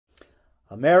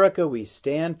America, we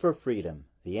stand for freedom,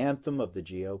 the anthem of the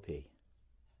GOP.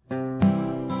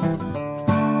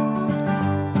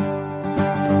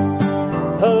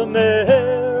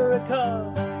 America,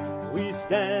 we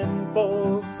stand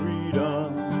for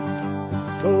freedom.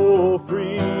 Oh,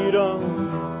 freedom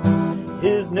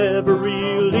is never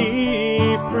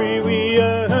really free. We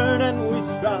earn and we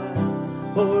strive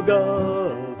for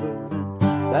government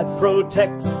that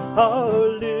protects our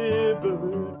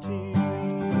liberty.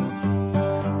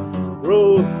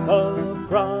 Growth of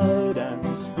pride and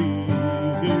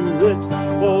spirit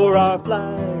for our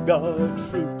flag, our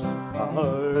troops,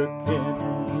 our kin.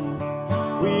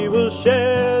 We will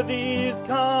share these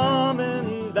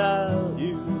common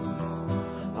values.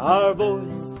 Our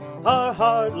voice, our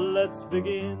heart, let's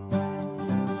begin.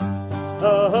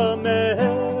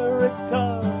 America,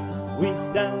 we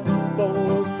stand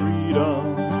for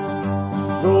freedom.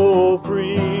 Oh,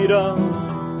 freedom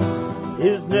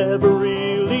is never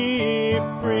really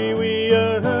free. We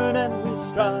earn and we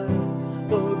strive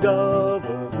for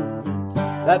government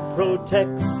that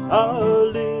protects our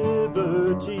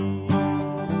liberty.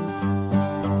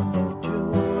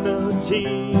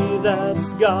 Opportunity that's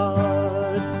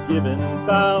God-given,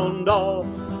 found all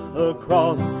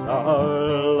across our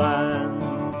land.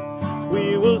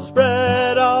 We will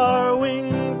spread our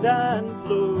wings and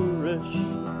flourish.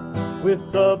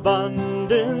 With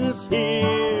abundance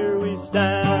here we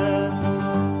stand.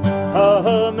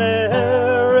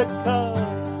 America,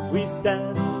 we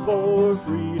stand for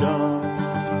freedom.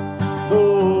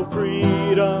 Oh,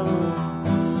 freedom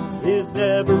is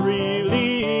never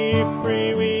really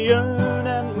free. We earn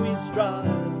and we strive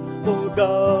for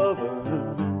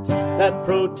government that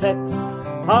protects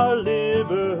our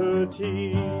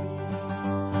liberty.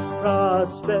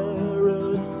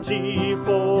 Prosperity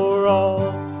for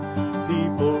all,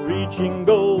 people reaching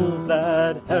goals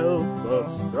that help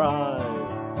us thrive.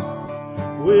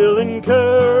 We'll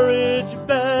encourage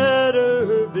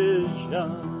better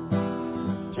vision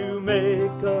to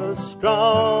make us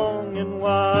strong and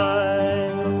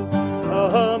wise.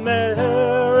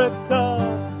 America,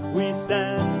 we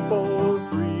stand for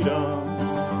freedom.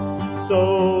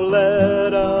 So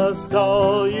let us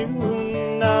all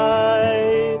unite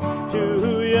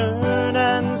to yearn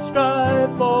and strive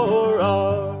for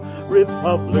our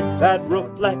republic that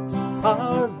reflects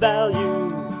our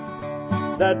values,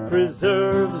 that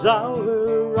preserves our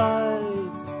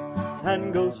rights,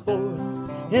 and goes forth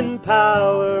in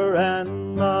power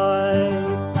and might,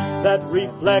 that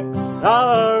reflects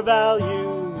our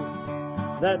values,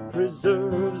 that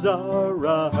preserves our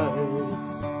rights,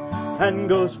 and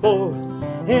goes forth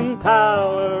in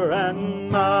power and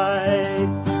might,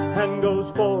 and goes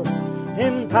forth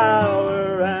in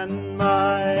power and